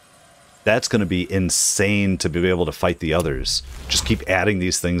 Yeah. That's going to be insane to be able to fight the others. Just keep adding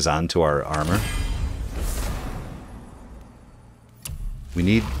these things onto our armor. We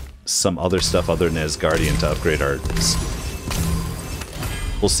need some other stuff other than Asgardian to upgrade our...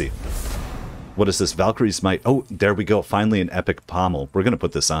 We'll see. What is this? Valkyrie's Might. Oh, there we go. Finally an epic pommel. We're going to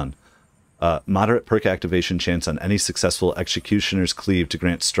put this on. Moderate perk activation chance on any successful executioner's cleave to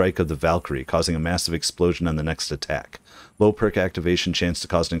grant strike of the Valkyrie, causing a massive explosion on the next attack. Low perk activation chance to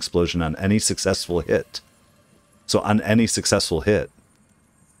cause an explosion on any successful hit. So on any successful hit.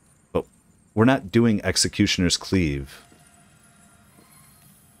 But we're not doing executioner's cleave.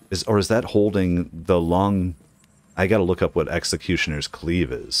 Or is that holding the long... I gotta look up what executioner's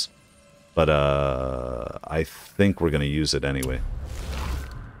cleave is. But I think we're gonna use it anyway.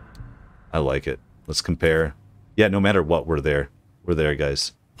 I like it. Let's compare. Yeah, no matter what, we're there. We're there,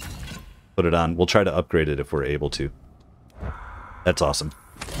 guys. Put it on. We'll try to upgrade it if we're able to. That's awesome.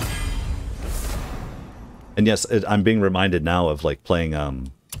 And yes, I'm being reminded now of like playing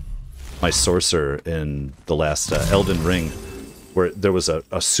my sorcerer in the last Elden Ring, where there was a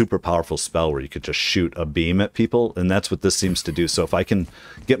super powerful spell where you could just shoot a beam at people, and that's what this seems to do. So if I can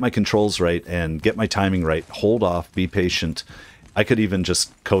get my controls right and get my timing right, hold off, be patient, I could even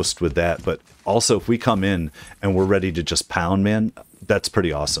just coast with that. But also, if we come in and we're ready to just pound, man, that's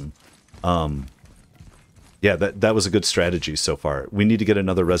pretty awesome. Yeah, that was a good strategy so far. We need to get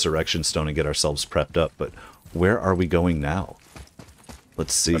another resurrection stone and get ourselves prepped up, but where are we going now?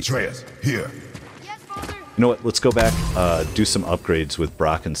 Let's see. Atreus, here. Yes, Father. You know what? Let's go back, do some upgrades with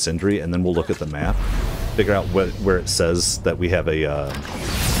Brock and Sindri, and then we'll look at the map, figure out where it says that we have a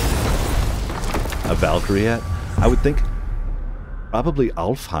Valkyrie at. I would think probably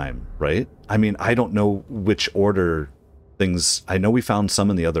Alfheim, right? I mean, I don't know which order things... I know we found some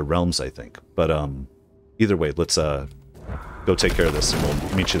in the other realms, I think. But either way, let's go take care of this, and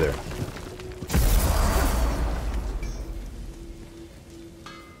we'll meet you there.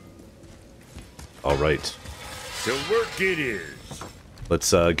 All right. So work it is.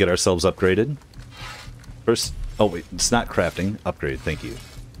 Let's get ourselves upgraded. First... Oh, wait. It's not crafting. Upgrade. Thank you.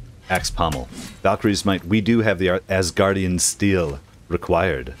 Axe pommel. Valkyrie's might. We do have the Asgardian steel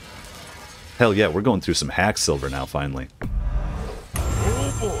required. Hell yeah, we're going through some hack silver now, finally.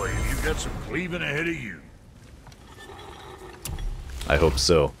 Oh boy, you've got some cleaving ahead of you. I hope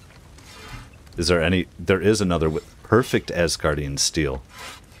so. Is there any... There is another with perfect Asgardian steel.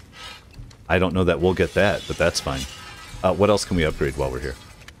 I don't know that we'll get that, but that's fine. What else can we upgrade while we're here?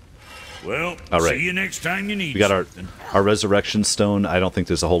 Well, all right. See you next time you need We got something. our resurrection stone. I don't think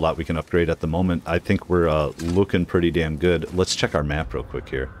there's a whole lot we can upgrade at the moment. I think we're looking pretty damn good. Let's check our map real quick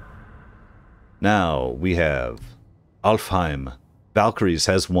here. Now, we have Alfheim. Valkyries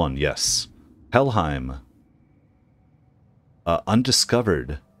has one, yes. Helheim.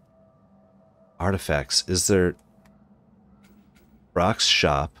 Undiscovered. Artifacts. Is there... Brock's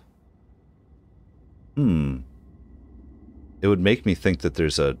shop. It would make me think that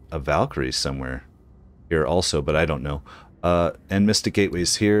there's a Valkyrie somewhere here also, but I don't know. And Mystic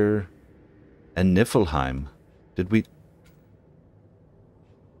Gateway's here. And Niflheim. Did we...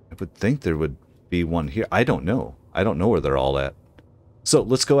 I would think there would be one here. I don't know. I don't know where they're all at. So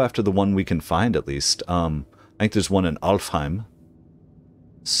let's go after the one we can find at least. I think there's one in Alfheim.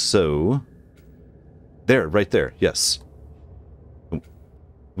 So... There, right there. Yes.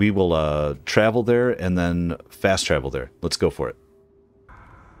 We will travel there and then fast travel there. Let's go for it.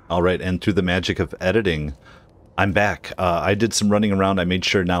 All right, and through the magic of editing, I'm back. I did some running around. I made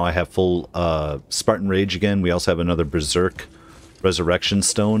sure now I have full Spartan Rage again. We also have another Berserk Resurrection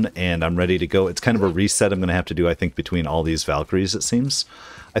Stone, and I'm ready to go. It's kind of a reset I'm going to have to do, I think, between all these Valkyries, it seems.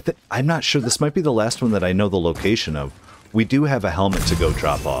 I'm not sure. This might be the last one that I know the location of. We do have a helmet to go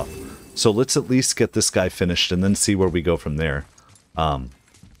drop off. So let's at least get this guy finished and then see where we go from there.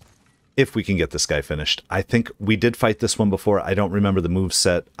 If we can get this guy finished. I think we did fight this one before. I don't remember the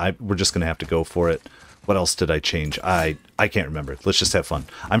moveset. We're just going to have to go for it. What else did I change? I can't remember. Let's just have fun.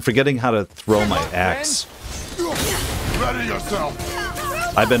 I'm forgetting how to throw my axe. Ready yourself.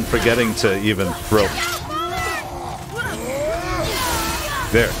 I've been forgetting to even throw.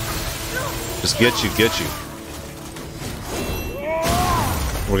 There. Just get you.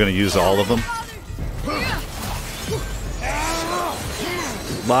 We're going to use all of them.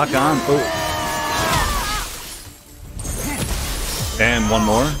 Lock on. Oh. And one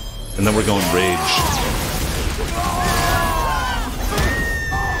more. And then we're going rage.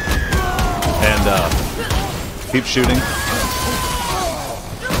 And keep shooting.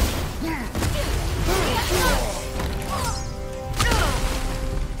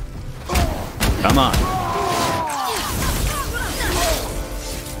 Come on.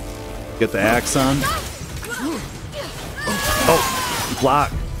 Get the axe on. Oh,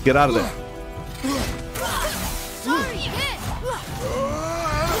 block. Get out of there.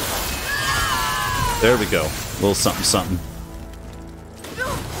 There we go. A little something, something.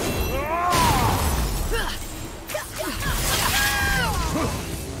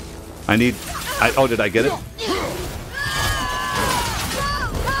 Oh, did I get it?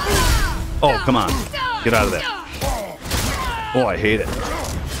 Oh, come on. Get out of there. Oh, I hate it.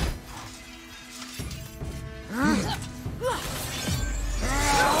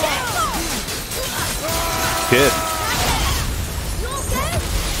 Kid.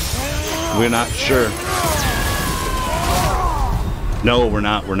 We're not sure. No, we're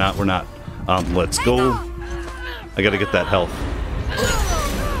not. Let's go. I gotta get that health.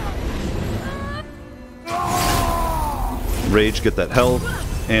 Rage, get that health,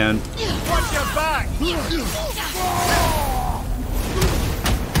 and... Watch your back!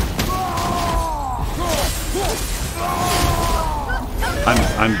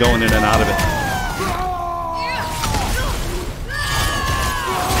 I'm going in and out of it.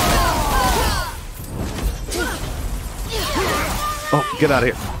 Oh, get out of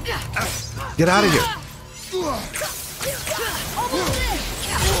here. Get out of here.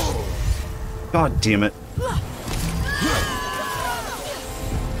 God damn it.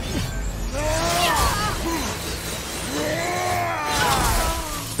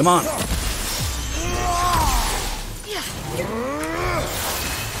 Come on.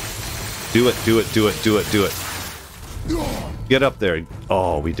 Do it, do it, do it, do it, do it. Get up there.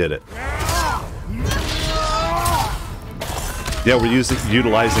 Oh, we did it. Yeah, we're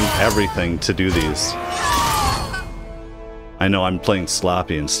utilizing everything to do these. I know I'm playing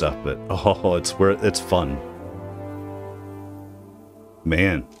sloppy and stuff, but oh, it's fun.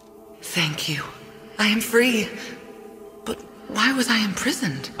 Man. Thank you. I am free. But why was I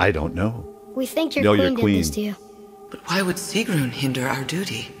imprisoned? I don't know. We think your queen did this to you. But why would Sigrun hinder our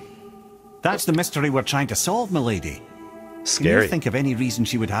duty? That's the mystery we're trying to solve, milady. Scary. Can you think of any reason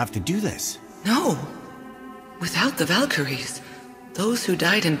she would have to do this? No. Without the Valkyries, those who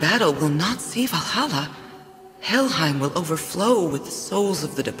died in battle will not see Valhalla. Helheim will overflow with the souls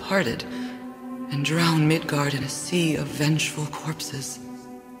of the departed, and drown Midgard in a sea of vengeful corpses.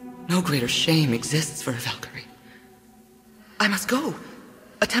 No greater shame exists for a Valkyrie. I must go.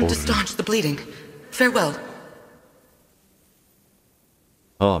 Attempt to staunch the bleeding. Farewell.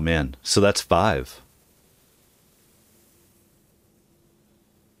 Oh, man. So that's 5.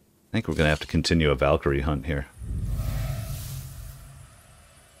 I think we're going to have to continue a Valkyrie hunt here.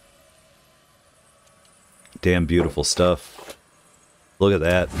 Damn beautiful stuff. Look at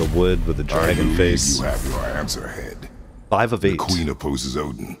that. The wood with the dragon face. You have your answer, Head. 5 of 8. The Queen opposes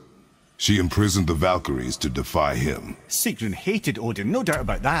Odin. She imprisoned the Valkyries to defy him. Sigrun hated Odin, no doubt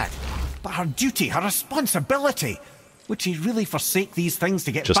about that. But her duty, her responsibility. Would she really forsake these things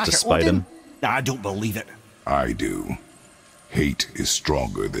to get just back to at spite Odin? him? I don't believe it. I do. Hate is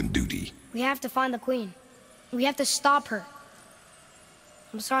stronger than duty. We have to find the queen. We have to stop her.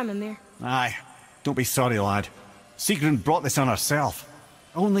 I'm sorry, Mimir. Aye. Don't be sorry, lad. Sigrun brought this on herself.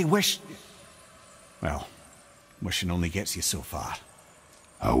 Only wish... Well, wishing only gets you so far.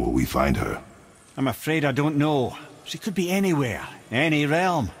 How will we find her? I'm afraid I don't know. She could be anywhere, any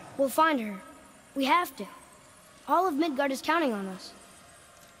realm. We'll find her. We have to. All of Midgard is counting on us.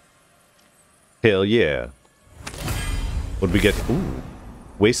 Hell yeah. What'd we get? Ooh.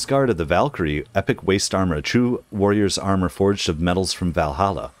 Waist guard of the Valkyrie. Epic waist armor. A true warrior's armor forged of metals from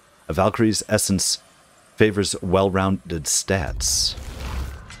Valhalla. A Valkyrie's essence favors well-rounded stats.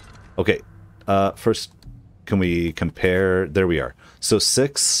 Okay. First, can we compare? There we are. So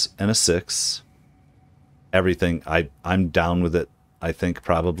 6 and a 6. Everything. I'm down with it, I think,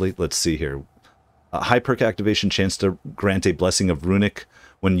 probably. Let's see here. High perk activation, chance to grant a blessing of runic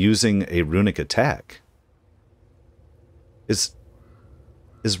when using a runic attack. Is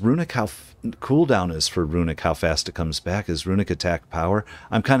runic how cooldown is for runic, how fast it comes back? Is runic attack power?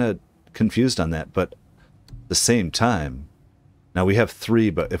 I'm kind of confused on that, but at the same time, now we have 3,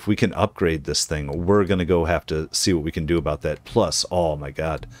 but if we can upgrade this thing, we're going to go have to see what we can do about that. Plus, oh my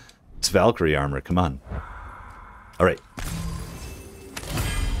god, it's Valkyrie armor, come on. All right.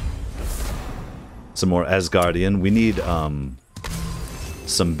 Some more Asgardian. We need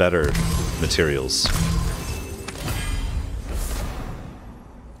some better materials.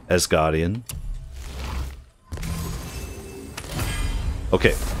 Asgardian.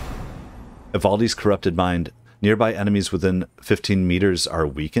 Okay. Evaldi's corrupted mind. Nearby enemies within 15 meters are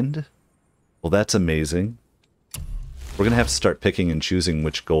weakened? Well, that's amazing. We're going to have to start picking and choosing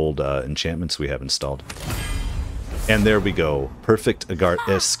which gold enchantments we have installed. And there we go. Perfect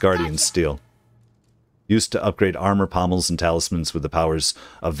Asgardian steel. Used to upgrade armor, pommels, and talismans with the powers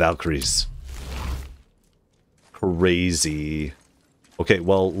of Valkyries. Crazy. Okay,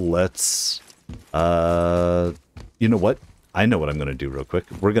 well, let's... you know what? I know what I'm going to do real quick.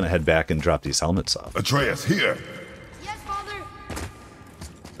 We're going to head back and drop these helmets off. Atreus, here! Yes, Father!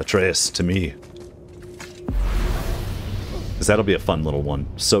 Atreus, to me. Because that'll be a fun little one.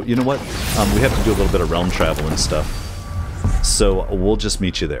 So, you know what? We have to do a little bit of realm travel and stuff. So, we'll just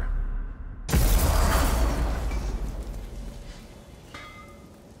meet you there.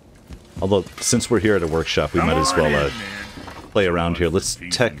 Although, since we're here at a workshop, we might as well play around here. Let's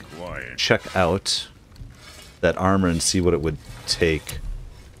check out that armor and see what it would take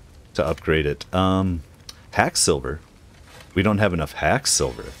to upgrade it. Hack silver. We don't have enough hack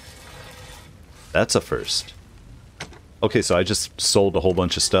silver. That's a first. Okay, so I just sold a whole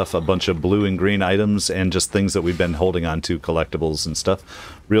bunch of stuff, a bunch of blue and green items, and just things that we've been holding on to, collectibles and stuff,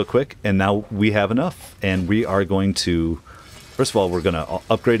 real quick. And now we have enough, and we are going to... First of all, we're going to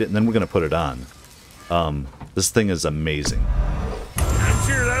upgrade it, and then we're going to put it on. This thing is amazing. I'm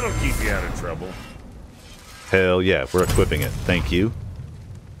sure that'll keep you out of trouble. Hell yeah, we're equipping it. Thank you.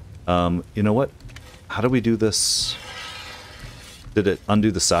 You know what? How do we do this? Did it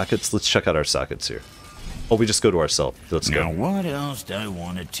undo the sockets? Let's check out our sockets here. Oh, we just go to ourselves. Let's go. Now, what else do I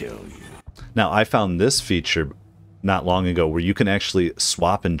want to tell you? Now, I found this feature not long ago where you can actually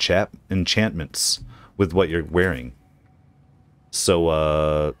swap enchantments with what you're wearing.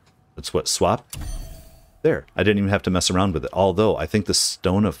 So, Let's what, swap? There. I didn't even have to mess around with it. Although, I think the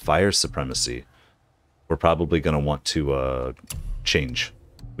Stone of Fire Supremacy, we're probably going to want to change.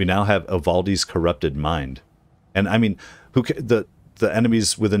 We now have Ivaldi's Corrupted Mind. And, I mean, the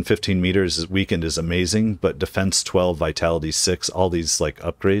enemies within 15 meters is weakened is amazing, but Defense 12, Vitality 6, all these, like,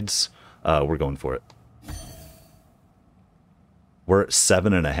 upgrades, we're going for it. We're at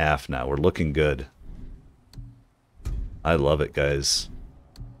 7.5 now. We're looking good. I love it, guys.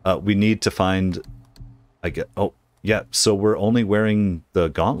 We need to find... oh, yeah, so we're only wearing the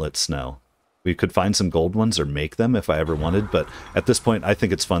gauntlets now. We could find some gold ones or make them if I ever wanted, but at this point, I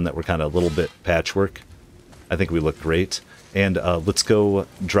think it's fun that we're kind of a little bit patchwork. I think we look great. And let's go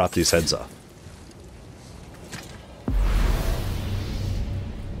drop these heads off.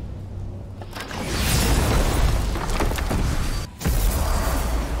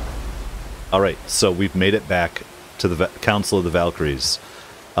 Alright, so we've made it back to the Council of the Valkyries.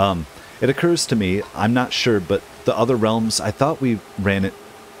 It occurs to me, I'm not sure, but the other realms, I thought we ran it...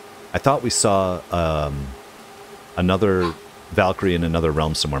 I thought we saw another Valkyrie in another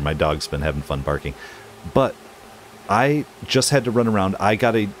realm somewhere. My dog's been having fun barking. But I just had to run around. I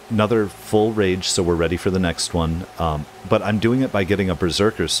got another full rage, so we're ready for the next one. But I'm doing it by getting a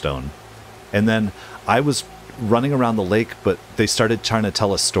Berserker Stone. And then I was running around the lake, but they started trying to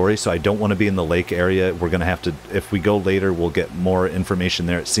tell a story, so I don't want to be in the lake area. We're going to have to, if we go later, we'll get more information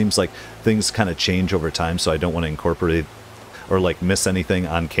there. It seems like things kind of change over time, so I don't want to incorporate or like miss anything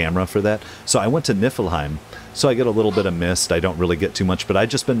on camera for that. So I went to Niflheim, so I get a little bit of mist. I don't really get too much, but I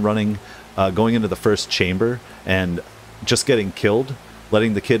just been running, going into the first chamber and just getting killed,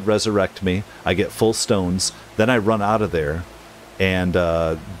 letting the kid resurrect me. I get full stones, then I run out of there, and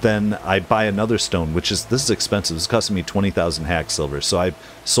then I buy another stone, which is, this is expensive. It's costing me 20,000 hack silver. So I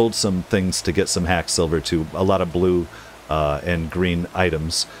sold some things to get some hack silver to a lot of blue and green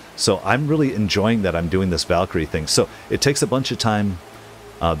items. So I'm really enjoying that I'm doing this Valkyrie thing. So it takes a bunch of time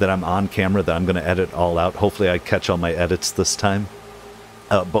that I'm on camera that I'm going to edit all out. Hopefully I catch all my edits this time.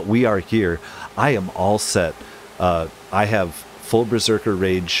 But we are here. I am all set. I have full Berserker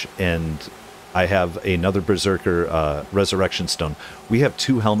Rage, and I have another Berserker Resurrection Stone. We have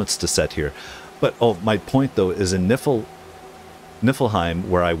 2 helmets to set here. But, oh, my point, though, is in Niflheim,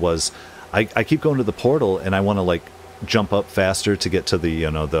 where I was, I keep going to the portal, and I want to, like, jump up faster to get to the, you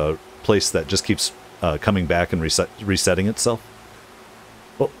know, the place that just keeps coming back and resetting itself.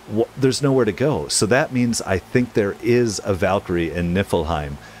 But there's nowhere to go. So that means I think there is a Valkyrie in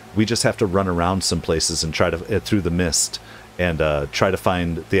Niflheim. We just have to run around some places and try to, through the mist, and try to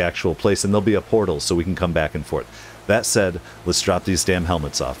find the actual place, and there'll be a portal so we can come back and forth. That said, let's drop these damn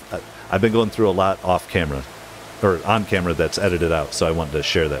helmets off. I've been going through a lot off camera, or on camera that's edited out, so I wanted to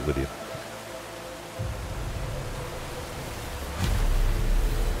share that with you.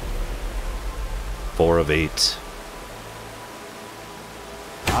 Four of 8.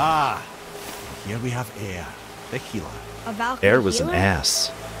 Ah, here we have Air, the healer. A Valkyrie Air was healer? an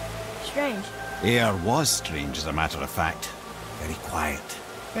ass. Strange. Air was strange, as a matter of fact. Very quiet,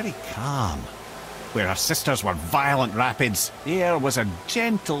 very calm. Where her sisters were violent rapids, Air was a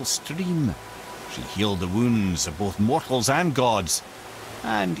gentle stream. She healed the wounds of both mortals and gods,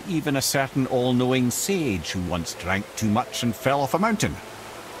 and even a certain all-knowing sage who once drank too much and fell off a mountain.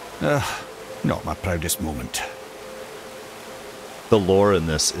 Not my proudest moment. The lore in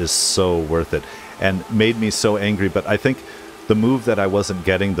this is so worth it, and made me so angry, but I think the move that I wasn't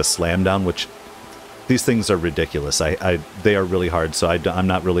getting, the slam down, which these things are ridiculous. They are really hard, so I'm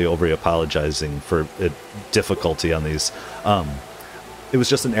not really over-apologizing for difficulty on these. It was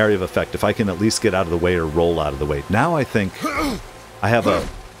just an area of effect. If I can at least get out of the way or roll out of the way. Now I think I have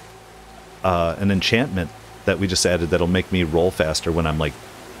an enchantment that we just added that'll make me roll faster when I'm like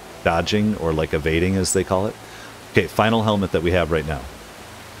dodging or like evading, as they call it. Okay, final helmet that we have right now.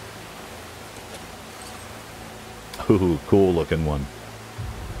 Ooh, cool looking one.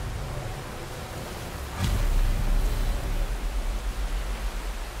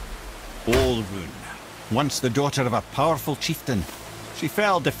 Olrun, once the daughter of a powerful chieftain. She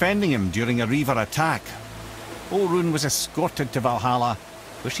fell defending him during a Reaver attack. Olrun was escorted to Valhalla,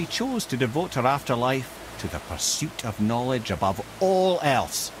 where she chose to devote her afterlife to the pursuit of knowledge above all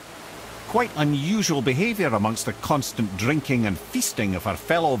else. Quite unusual behaviour amongst the constant drinking and feasting of her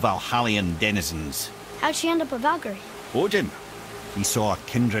fellow Valhallian denizens. How'd she end up a Valkyrie? Odin. He saw a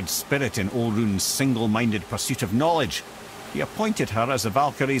kindred spirit in Olrun's single-minded pursuit of knowledge. He appointed her as the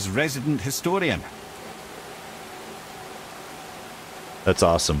Valkyrie's resident historian. That's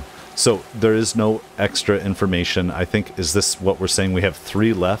awesome. So there is no extra information. I think, is this what we're saying? We have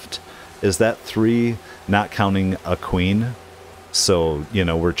 3 left. Is that 3 not counting a queen? So, you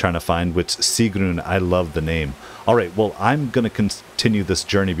know, we're trying to find which Sigrun. I love the name. All right, well, I'm going to continue this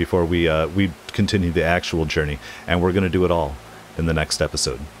journey before we continue the actual journey, and we're going to do it all in the next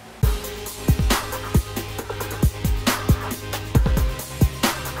episode.